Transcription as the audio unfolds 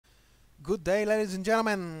Good day, ladies and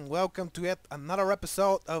gentlemen. Welcome to yet another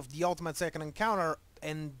episode of the Ultimate Second Encounter,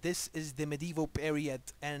 and this is the medieval period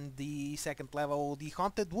and the second level, the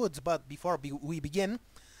Haunted Woods. But before we begin,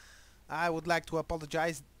 I would like to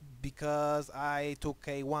apologize because I took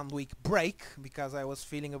a 1 week break because I was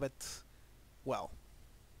feeling a bit, well,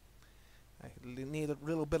 I need a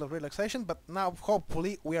little bit of relaxation, but now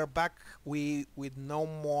hopefully we are back with no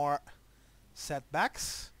more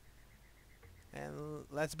setbacks. And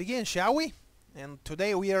let's begin, shall we? And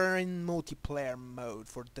today we are in multiplayer mode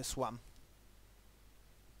for this one.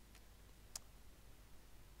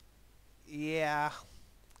 Yeah,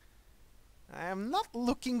 I am not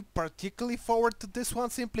looking particularly forward to this one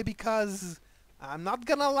simply because, I'm not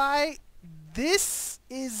gonna lie, this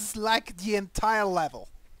is like the entire level.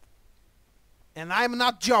 And I'm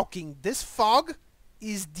not joking, this fog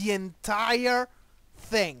is the entire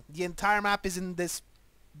thing. The entire map is in this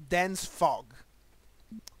dense fog.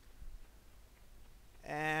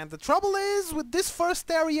 And the trouble is, with this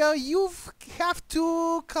first area, you have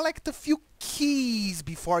to collect a few keys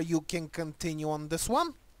before you can continue on this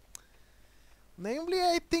one. Namely,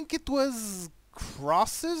 I think it was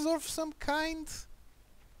crosses of some kind.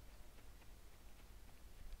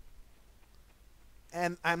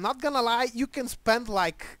 And I'm not gonna lie, you can spend,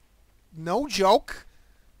 like, no joke,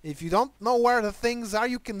 if you don't know where the things are,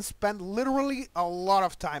 you can spend literally a lot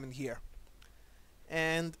of time in here.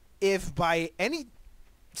 And if by any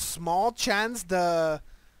small chance the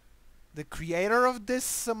creator of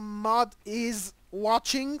this mod is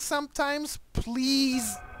watching sometimes,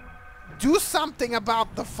 please do something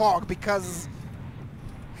about the fog, because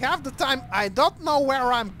half the time I don't know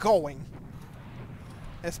where I'm going,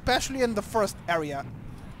 especially in the first area.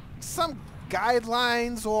 Some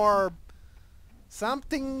guidelines or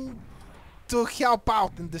something to help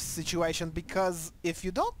out in this situation, because if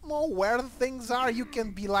you don't know where the things are, you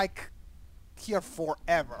can be like here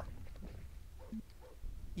forever.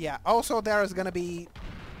 Yeah, also there is gonna be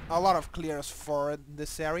a lot of clears for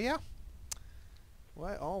this area.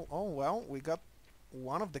 Well, well, we got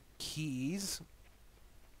one of the keys.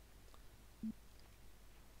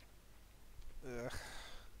 Ugh.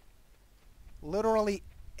 Literally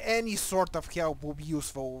any sort of help will be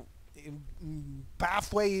useful.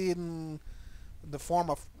 Pathway in the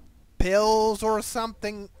form of pills or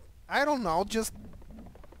something. I don't know, just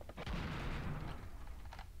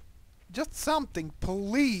something,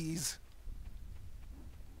 please.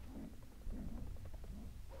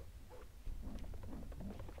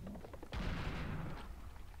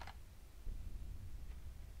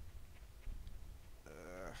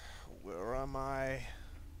 Where am I?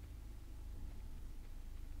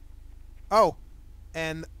 Oh,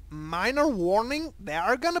 and minor warning, there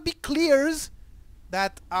are gonna be clears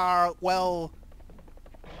that are, well,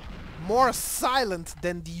 more silent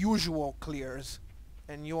than the usual clears.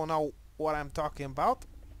 And you will know what I'm talking about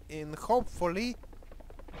in hopefully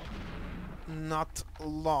not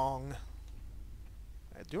long.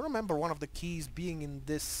 I do remember one of the keys being in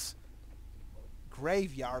this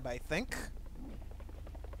graveyard, I think.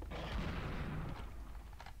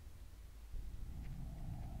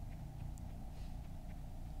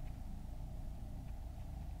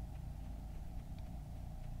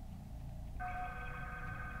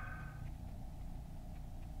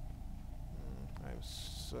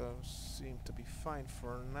 Seem to be fine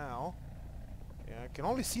for now. Yeah, I can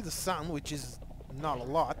only see the sun, which is not a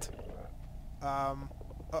lot.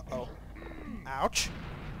 Uh-oh. Ouch.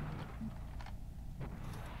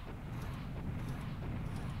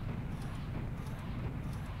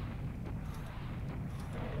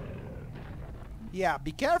 Yeah,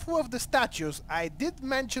 be careful of the statues. I did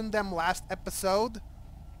mention them last episode.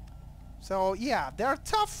 So, yeah, they're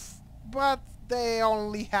tough, but they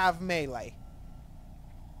only have melee.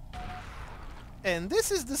 And this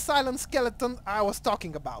is the silent skeleton I was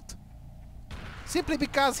talking about. Simply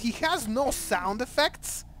because he has no sound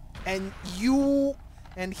effects, and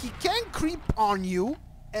he can creep on you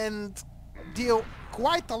and deal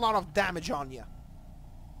quite a lot of damage on you.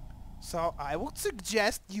 So I would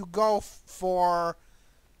suggest you go for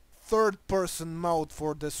third-person mode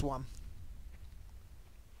for this one.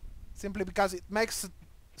 Simply because it makes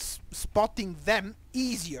spotting them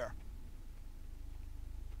easier.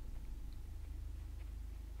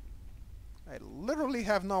 I literally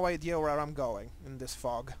have no idea where I'm going in this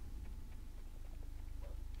fog.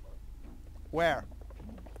 Where?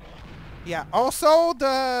 Yeah, also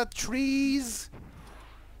the trees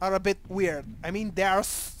are a bit weird. I mean, they are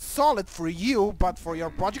solid for you, but for your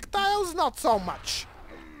projectiles, not so much.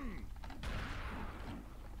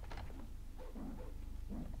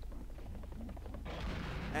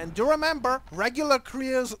 And do remember, regular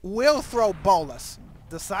clears will throw bolas.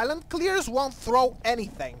 The silent clears won't throw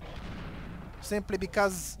anything. Simply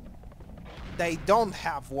because they don't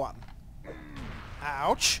have one.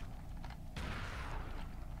 Ouch.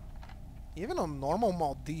 Even on normal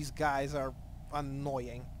mode, these guys are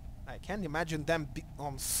annoying. I can't imagine them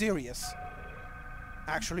on serious.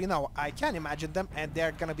 Actually, no, I can imagine them, and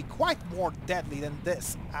they're gonna be quite more deadly than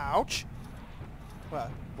this. Ouch. Well,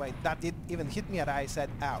 wait, that didn't even hit me, and I said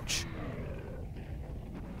ouch.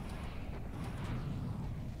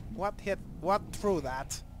 What threw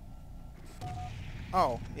that?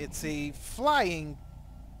 Oh, it's a flying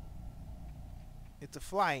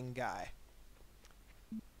guy.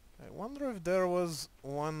 I wonder if there was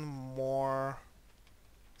one more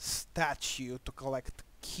statue to collect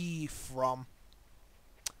key from.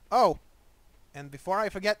 Oh, and before I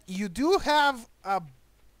forget, you do have a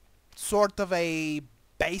sort of a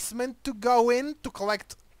basement to go in to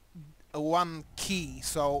collect one key,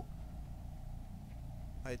 so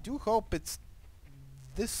I do hope it's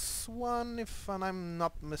this one, if I'm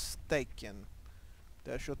not mistaken.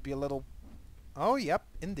 There should be a little... Oh, yep,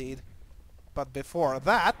 indeed. But before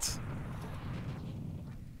that,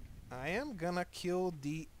 I am gonna kill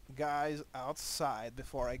the guys outside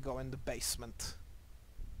before I go in the basement.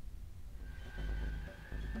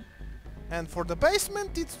 And for the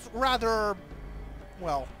basement, it's rather...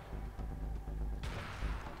 well...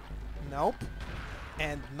 nope.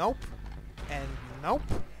 And nope. And nope.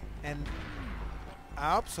 And...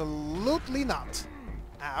 absolutely not.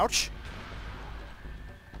 Ouch.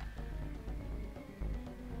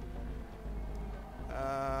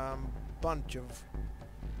 Bunch of...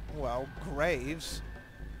 well, graves.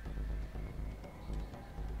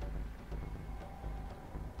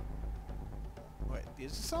 Wait,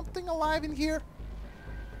 is something alive in here?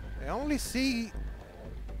 I only see...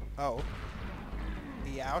 oh.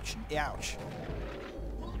 The ouch. Ouch.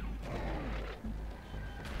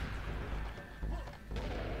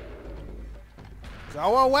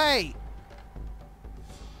 Go away!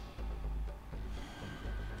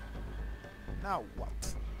 Now what?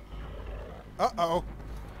 Uh-oh.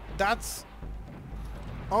 That's...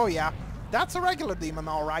 oh yeah. That's a regular demon,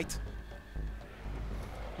 alright.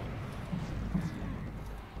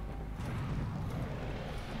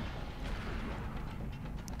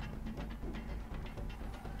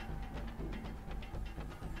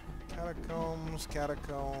 Catacombs,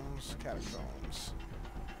 catacombs, catacombs.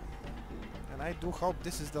 And I do hope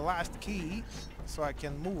this is the last key, so I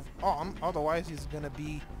can move on, otherwise it's gonna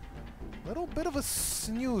be a little bit of a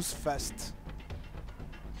snooze fest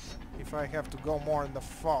if I have to go more in the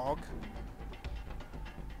fog.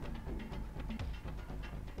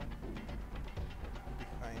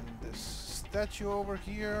 Behind this statue over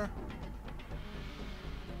here.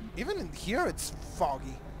 Even in here it's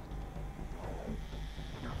foggy.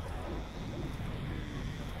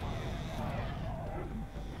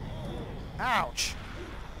 Ouch!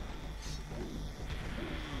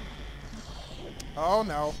 Oh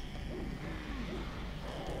no.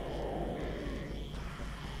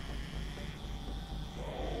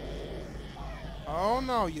 Oh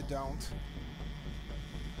no, you don't.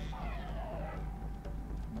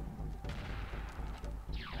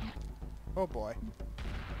 Oh boy.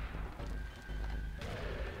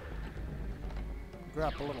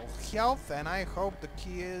 Grab a little health, and I hope the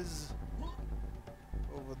key is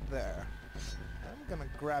over there. I'm gonna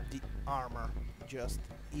grab the armor, just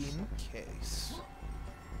in case.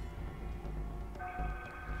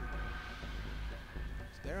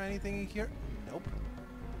 Is there anything in here? Nope.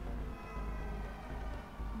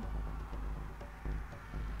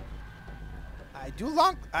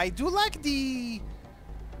 I do like the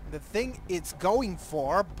thing it's going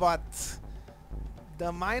for, but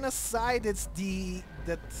the minus side, it's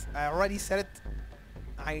that I already said it,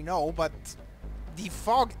 I know, but the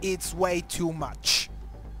fog, it's way too much.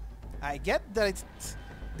 I get that it's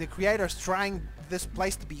the creators trying this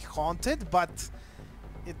place to be haunted, but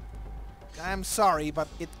I'm sorry, but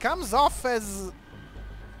it comes off as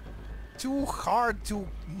too hard to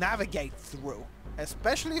navigate through,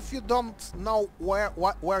 especially if you don't know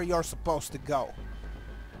where you're supposed to go.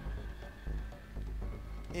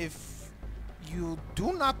 If you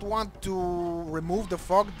do not want to remove the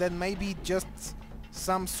fog, then maybe just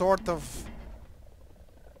some sort of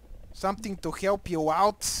something to help you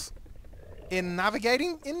out in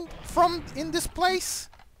navigating in this place,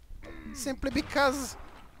 simply because,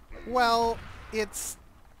 well,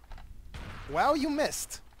 you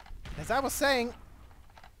missed. As I was saying,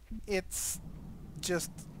 it's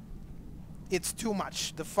too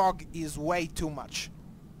much. The fog is way too much.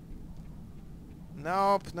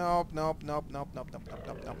 Nope, nope, nope, nope, nope, nope, nope, nope,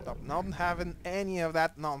 nope, nope, nope. Not having any of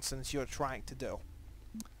that nonsense you're trying to do.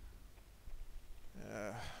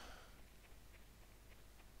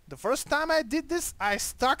 The first time I did this, I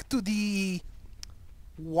stuck to the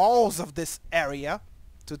walls of this area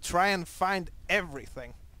to try and find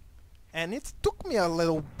everything. And it took me a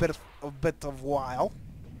little bit of while.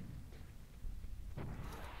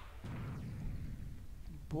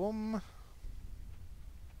 Boom.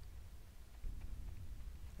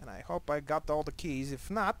 And I hope I got all the keys. If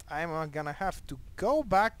not, I'm gonna have to go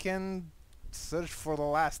back and search for the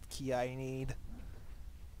last key I need.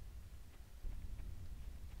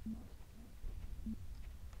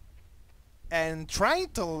 And trying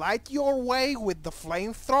to light your way with the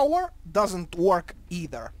flamethrower doesn't work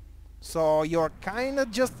either. So you're kinda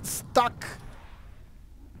just stuck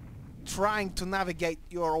trying to navigate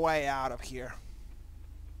your way out of here.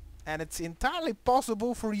 And it's entirely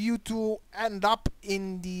possible for you to end up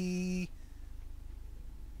in the...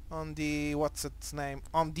 on the... what's its name?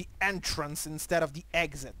 On the entrance instead of the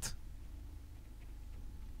exit.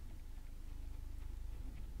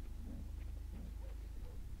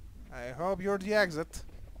 I hope you're the exit.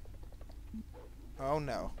 Oh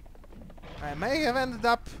no. I may have ended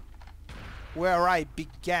up where I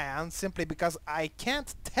began simply because I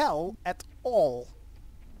can't tell at all.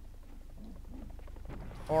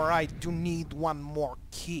 Or I do need one more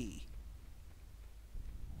key.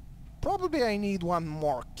 Probably I need one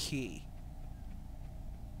more key.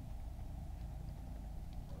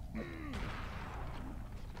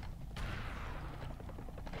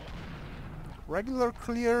 Regular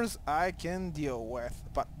clears I can deal with,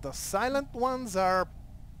 but the silent ones are,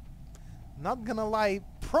 not gonna lie,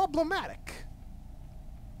 problematic.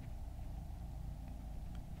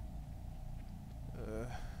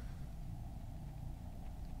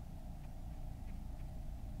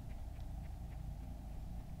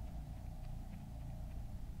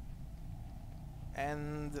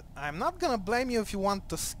 And I'm not gonna blame you if you want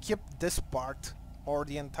to skip this part or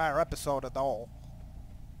the entire episode at all.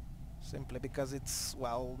 Simply because it's,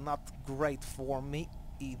 well, not great for me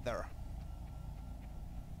either.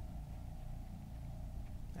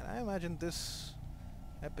 And I imagine this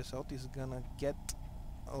episode is gonna get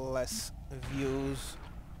less views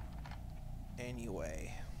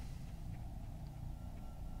anyway.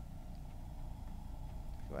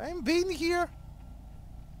 Have I been here?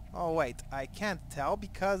 Oh wait, I can't tell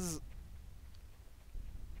because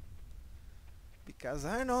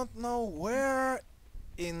I don't know where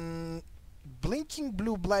in blinking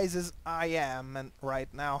blue blazes I am and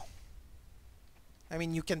right now. I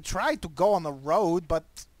mean, you can try to go on the road, but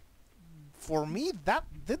for me that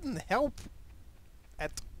didn't help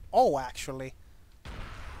at all actually.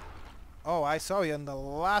 Oh, I saw you in the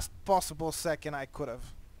last possible second I could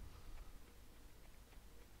have.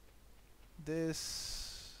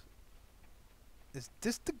 Is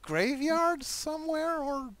this the graveyard somewhere,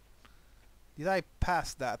 or did I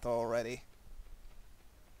pass that already?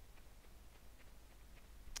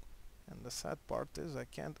 And the sad part is I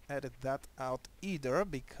can't edit that out either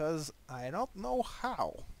because I don't know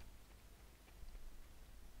how.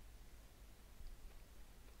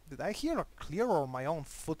 Did I hear a clear or my own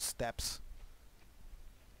footsteps?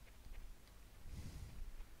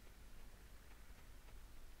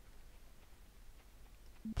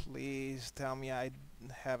 Please tell me I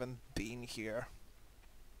haven't been here.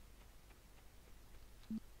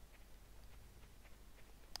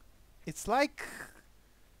 It's like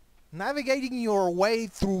navigating your way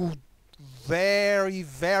through very,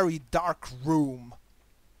 very dark room.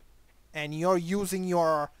 And you're using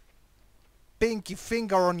your pinky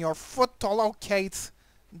finger on your foot to locate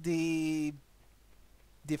the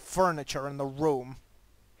furniture in the room.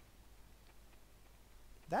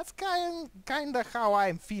 That's kinda how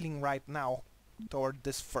I'm feeling right now toward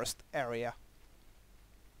this first area.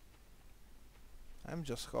 I'm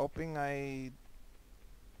just hoping I'm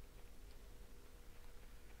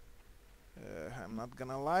not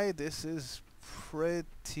gonna lie, this is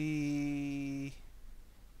pretty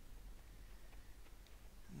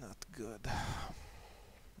not good.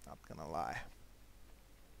 Not gonna lie.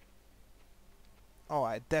 Oh,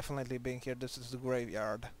 I definitely been here. This is the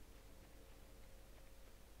graveyard.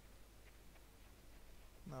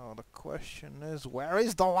 Now the question is, where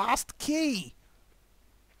is the last key?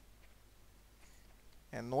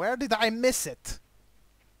 And where did I miss it?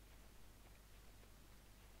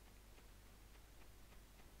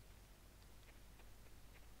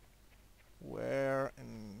 Where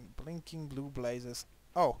in blinking blue blazes?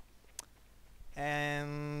 Oh.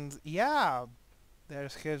 And yeah, there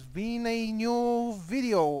has been a new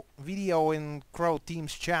video in Crow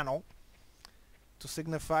Team's channel to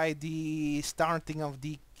signify the starting of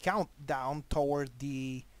the countdown toward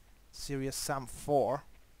the Serious Sam 4.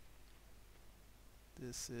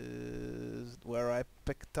 This is where I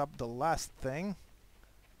picked up the last thing.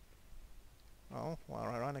 Oh, well,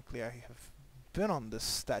 ironically I have been on this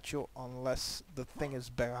statue, unless the thing is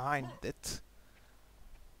behind it.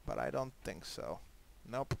 But I don't think so.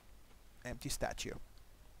 Nope. Empty statue.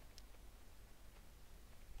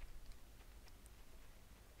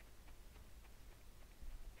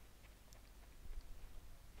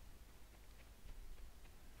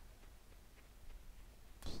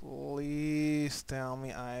 Please tell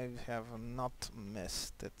me I have not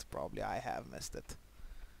missed it. Probably I have missed it.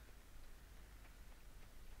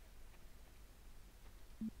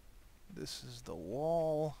 This is the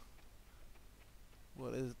wall.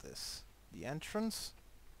 What is this? The entrance?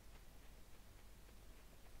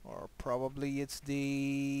 Or probably it's the...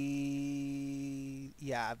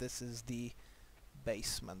 yeah, this is the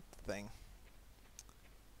basement thing.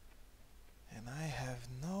 And I have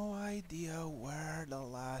no idea where the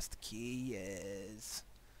last key is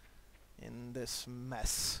in this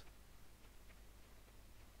mess.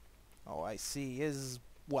 Oh, I see is,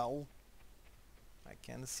 well, I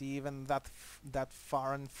can't see even that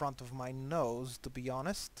far in front of my nose, to be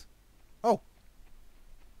honest. Oh!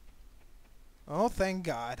 Oh, thank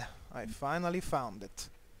God. I finally found it.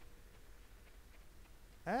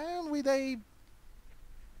 And with a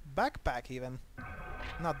backpack even.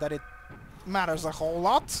 Not that it matters a whole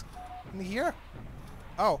lot in here.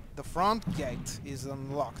 Oh, the front gate is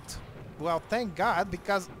unlocked. Well, thank God,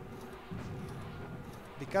 because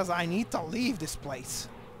I need to leave this place.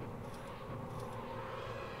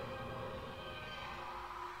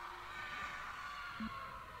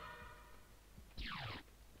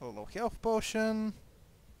 A little health potion.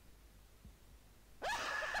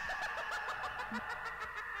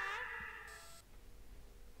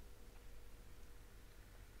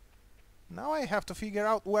 Now I have to figure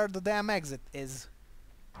out where the damn exit is.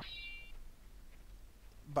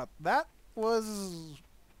 But that was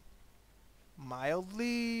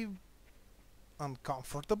mildly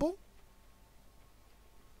uncomfortable.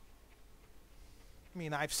 I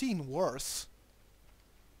mean, I've seen worse.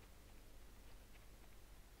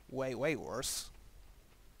 Way, way worse.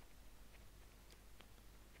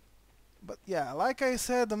 But yeah, like I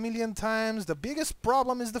said a million times, the biggest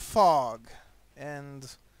problem is the fog. And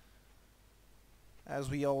as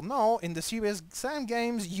we all know, in the Serious Sam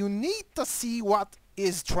games, you need to see what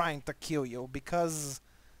is trying to kill you, because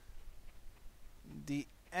the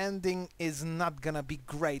ending is not gonna be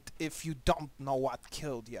great if you don't know what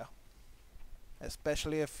killed you.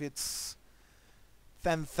 Especially if it's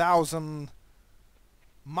 10,000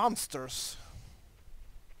 monsters.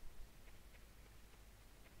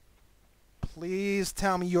 Please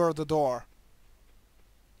tell me you're the door.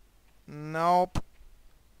 Nope.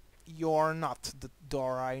 You're not the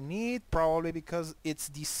door I need, probably because it's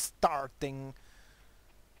the starting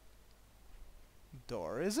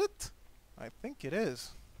door, is it? I think it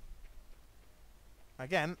is.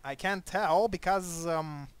 Again, I can't tell because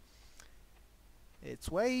it's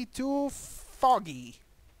way too foggy.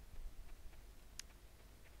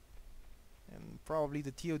 And probably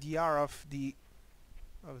the TLDR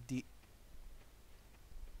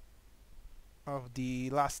of the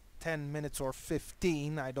last 10 minutes or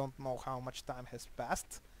 15, I don't know how much time has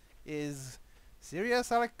passed, is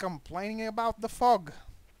Serious Alec complaining about the fog.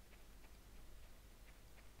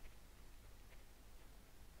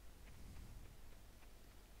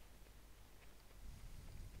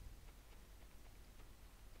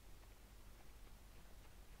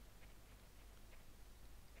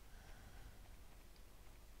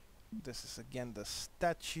 This is again the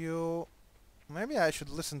statue. Maybe I should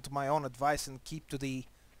listen to my own advice and keep to the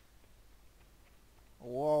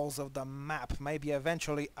walls of the map. Maybe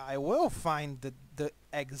eventually I will find the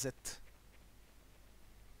exit.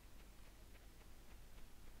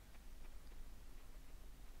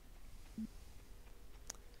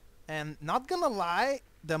 And not gonna lie,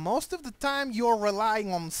 the most of the time you're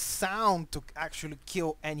relying on sound to actually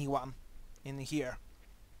kill anyone in here.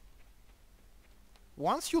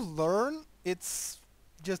 Once you learn, it's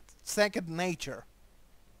just second nature.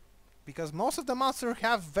 Because most of the monsters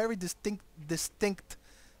have very distinct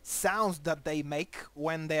sounds that they make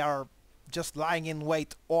when they are just lying in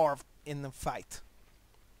wait or in a fight.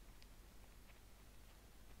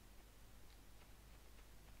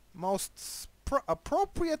 Most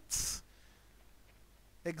appropriate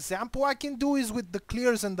example I can do is with the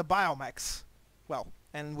clears and the biomechs. Well,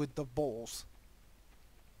 and with the balls.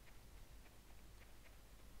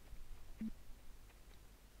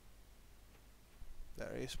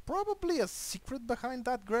 There is probably a secret behind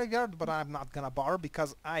that graveyard, but I'm not gonna bother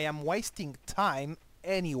because I am wasting time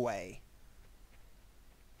anyway.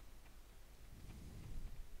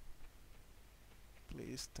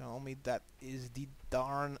 Please tell me that is the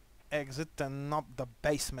darn exit and not the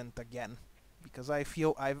basement again. Because I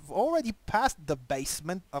feel I've already passed the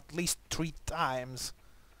basement at least 3 times.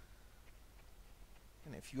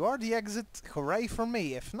 And if you are the exit, hooray for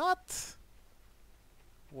me. If not,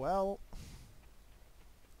 well...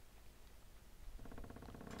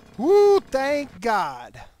 Woo, thank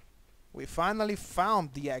God! We finally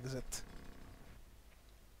found the exit.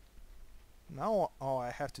 Now all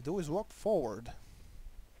I have to do is walk forward.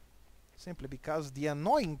 Simply because the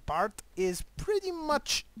annoying part is pretty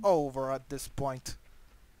much over at this point.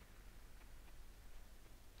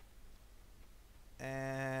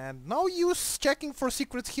 And no use checking for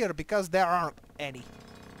secrets here because there aren't any.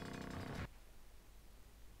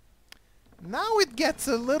 Now it gets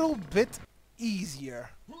a little bit easier.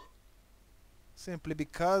 Simply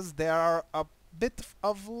because there are a bit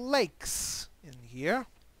of lakes in here.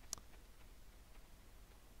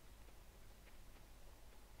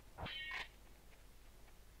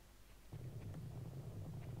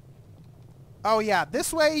 Oh yeah,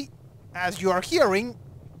 this way, as you are hearing,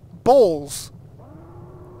 bowls.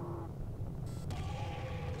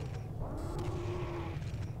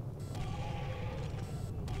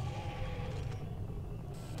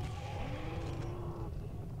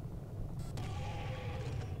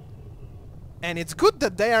 And it's good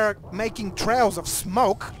that they are making trails of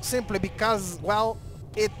smoke, simply because, well,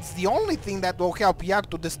 it's the only thing that will help you out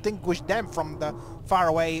to distinguish them from the far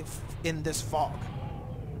away in this fog.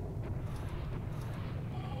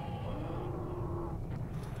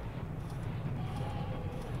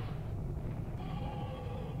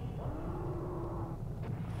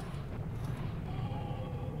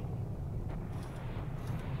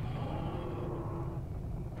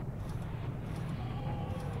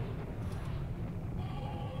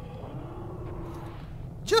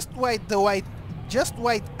 Just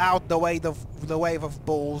wait out the wave of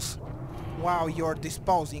bulls while you're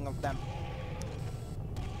disposing of them.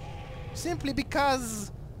 Simply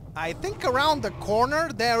because I think around the corner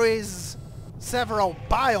there is several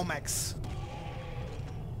biomechs.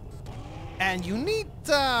 And you need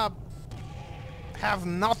to have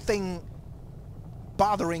nothing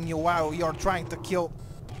bothering you while you're trying to kill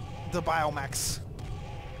the biomechs.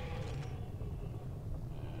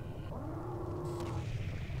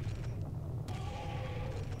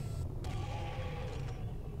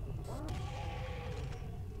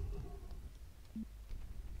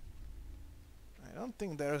 I don't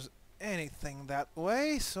think there's anything that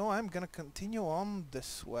way, so I'm gonna continue on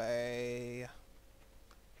this way.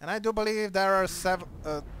 And I do believe there are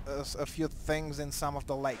a few things in some of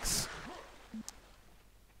the lakes.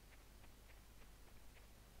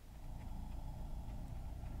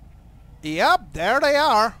 Yep, there they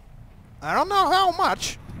are. I don't know how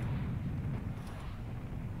much.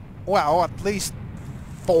 Well, at least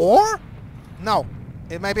 4? No,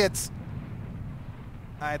 maybe it's...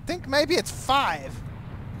 I think maybe it's 5.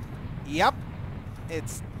 Yep,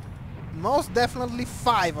 it's most definitely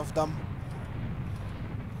 5 of them.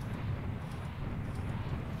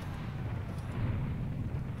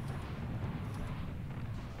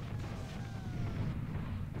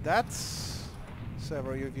 That's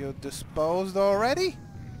several of you disposed already.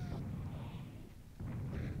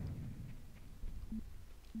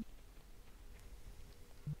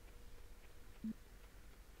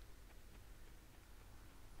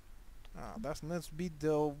 That must be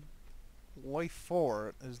the way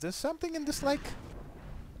forward. Is there something in this lake?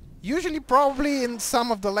 Usually, probably in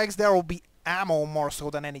some of the lakes there will be ammo more so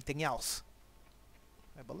than anything else.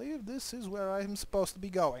 I believe this is where I'm supposed to be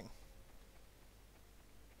going.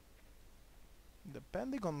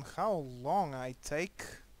 Depending on how long I take,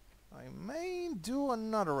 I may do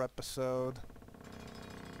another episode.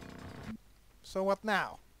 So what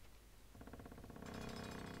now?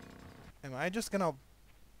 Am I just gonna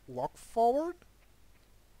walk forward?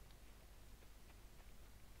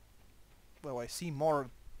 Well, I see more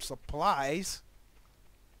supplies.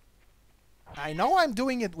 I know I'm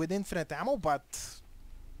doing it with infinite ammo, but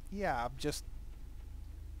yeah,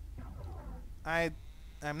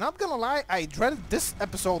 I'm not gonna lie, I dreaded this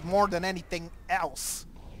episode more than anything else.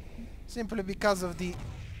 Simply because of the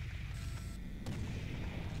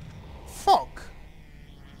fog.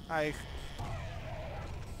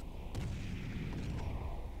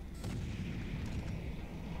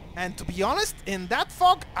 And to be honest, in that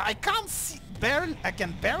fog, I can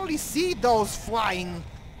barely see those flying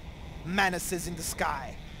menaces in the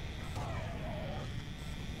sky.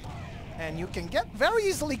 And you can get very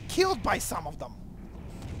easily killed by some of them.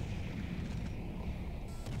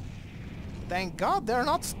 Thank God they're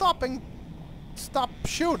not stop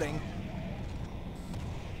shooting.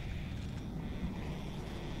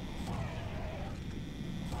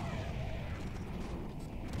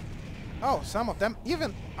 Oh, some of them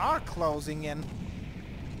even are closing in.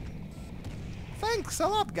 Thanks a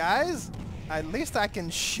lot, guys. At least I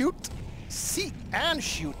can see and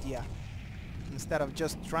shoot ya, instead of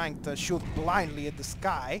just trying to shoot blindly at the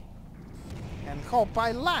sky and hope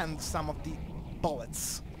I land some of the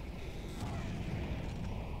bullets.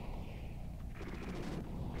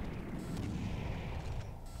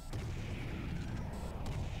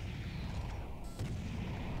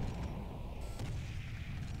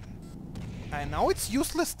 I know it's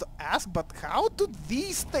useless to ask, but how do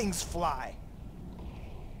these things fly?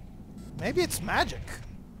 Maybe it's magic.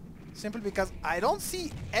 Simply because I don't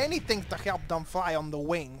see anything to help them fly on the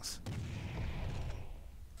wings.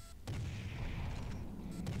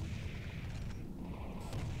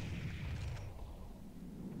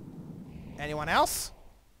 Anyone else?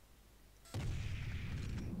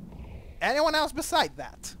 Anyone else beside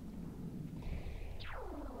that?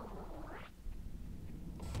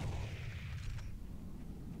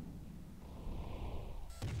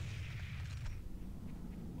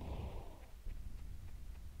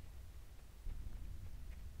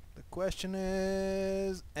 Question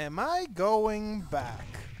is, am I going back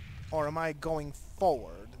or am I going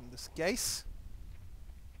forward in this case?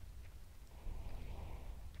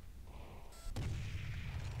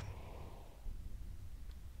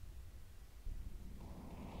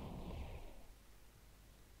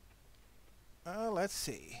 Let's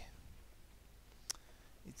see.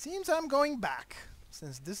 It seems I'm going back,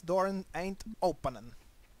 since this door ain't opening.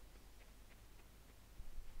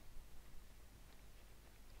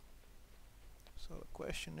 So the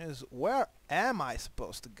question is, where am I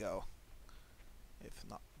supposed to go? If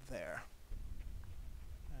not there.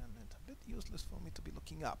 And it's a bit useless for me to be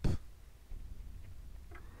looking up.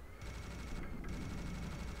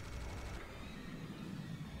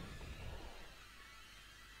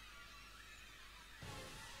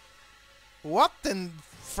 What in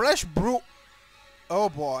fresh brew? Oh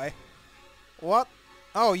boy. What?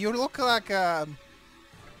 Oh, you look like a...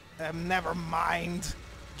 never mind.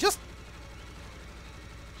 Just...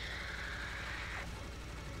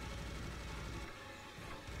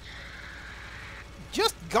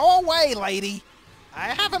 Just go away, lady!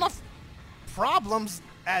 I have enough problems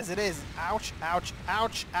as it is. Ouch, ouch,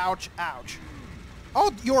 ouch, ouch, ouch.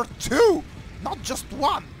 Oh, you're two! Not just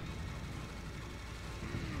one!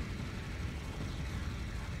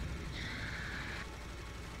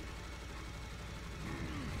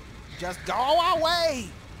 Just go away!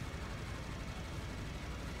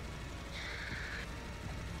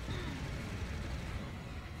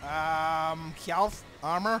 Health,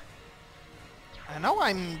 armor. I know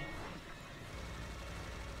I'm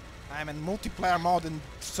in multiplayer mode and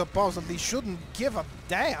supposedly shouldn't give a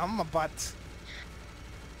damn, but...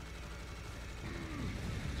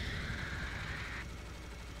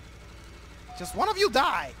 Just one of you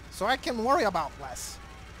die, so I can worry about less.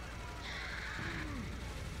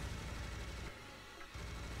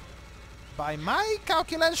 By my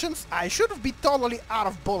calculations, I should be totally out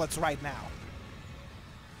of bullets right now.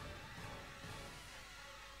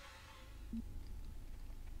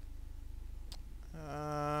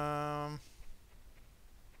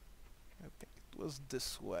 I think it was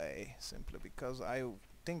this way, simply because I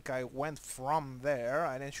think I went from there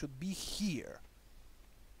and it should be here.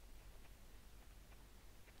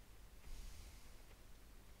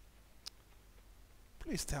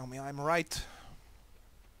 Please tell me I'm right.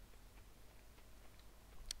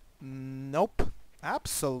 Nope,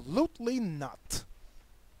 absolutely not.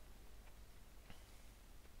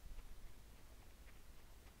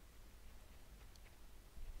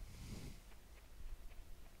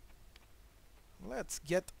 Let's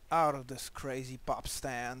get out of this crazy pop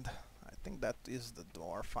stand. I think that is the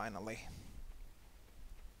door, finally.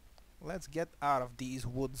 Let's get out of these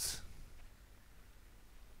woods.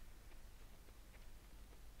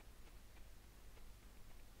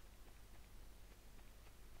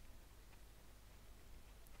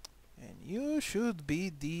 And you should be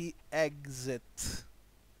the exit.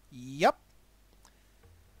 Yep.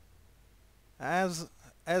 As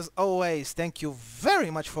always, thank you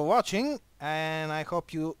very much for watching, and I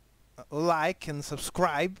hope you like and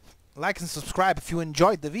subscribe. Like and subscribe if you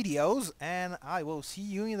enjoyed the videos, and I will see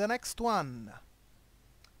you in the next one.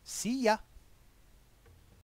 See ya!